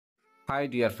Hi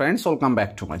dear friends, welcome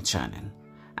back to my channel.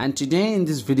 And today in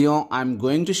this video I'm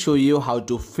going to show you how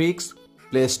to fix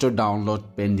Play Store download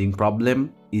pending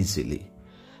problem easily.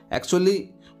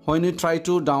 Actually, when you try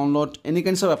to download any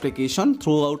kinds of application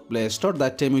throughout Play Store,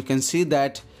 that time you can see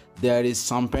that there is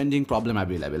some pending problem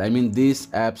available. I mean, these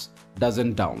apps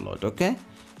doesn't download, okay?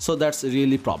 So that's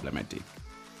really problematic.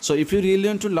 So if you really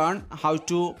want to learn how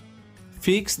to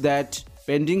fix that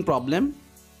pending problem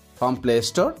from Play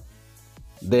Store,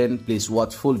 then please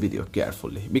watch full video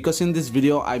carefully, because in this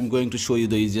video I'm going to show you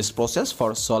the easiest process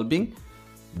for solving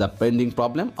the pending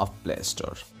problem of Play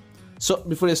Store. So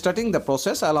before starting the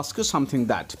process, I'll ask you something,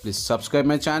 that please subscribe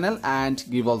my channel and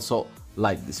give also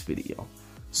like this video.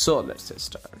 So let's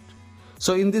start.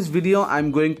 So in this video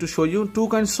I'm going to show you two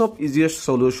kinds of easiest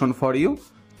solution for you.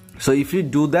 So if you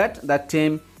do that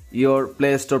time your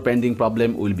Play Store pending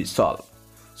problem will be solved.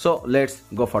 So let's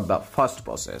go for the first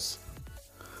process.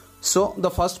 So the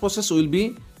first process will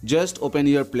be just open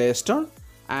your Play Store,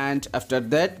 and after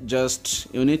that just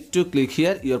you need to click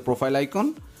here your profile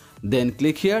icon, then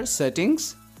click here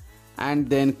settings, and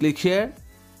then click here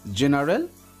general,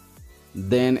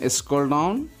 then scroll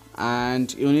down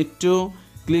and you need to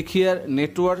click here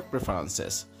network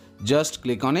preferences. Just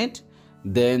click on it,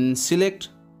 then select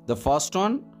the first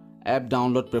one, app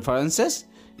download preferences.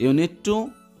 You need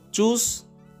to choose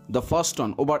the first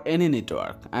one over any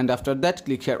network, and after that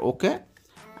click here OK,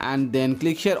 and then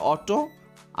click here auto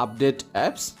update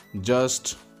apps.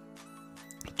 Just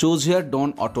choose here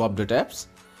don't auto update apps.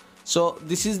 So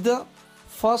this is the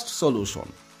first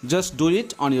solution, just do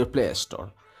it on your Play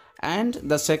Store. And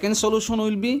the second solution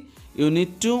will be you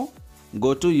need to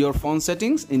go to your phone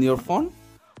settings in your phone,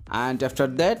 and after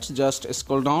that just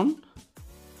scroll down,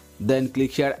 then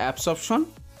click here apps option,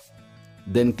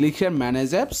 then click here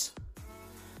manage apps.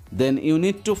 Then you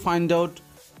need to find out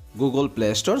Google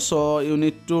Play Store. So you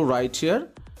need to write here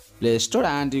Play Store,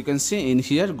 and you can see in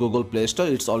here Google Play Store,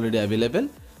 it's already available.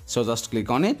 So just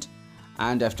click on it,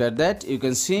 and after that you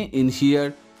can see in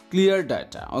here clear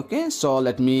data. Okay, so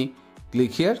let me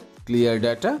click here clear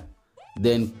data,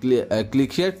 then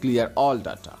click here clear all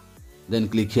data, then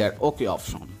click here OK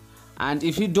option. And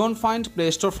if you don't find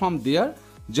Play Store from there,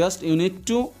 just you need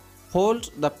to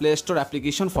hold the Play Store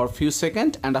application for a few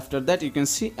seconds, and after that you can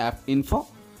see app info.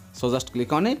 So just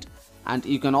click on it, and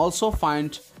you can also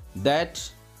find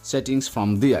that settings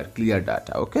from there, clear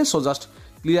data. Okay, so just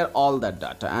clear all that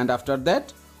data, and after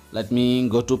that let me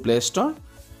go to Play Store,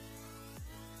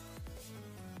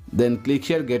 then click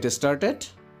here get started,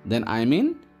 then I'm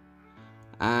in.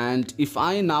 And if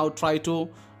I now try to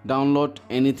download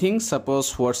anything,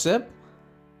 suppose WhatsApp,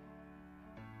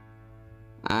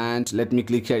 and let me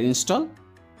click here install,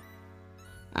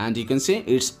 and you can see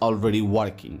it's already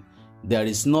working. There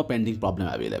is no pending problem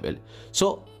available.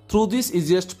 So through this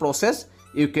easiest process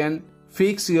you can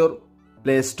fix your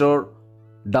Play Store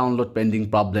download pending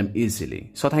problem easily.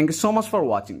 So thank you so much for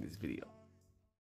watching this video.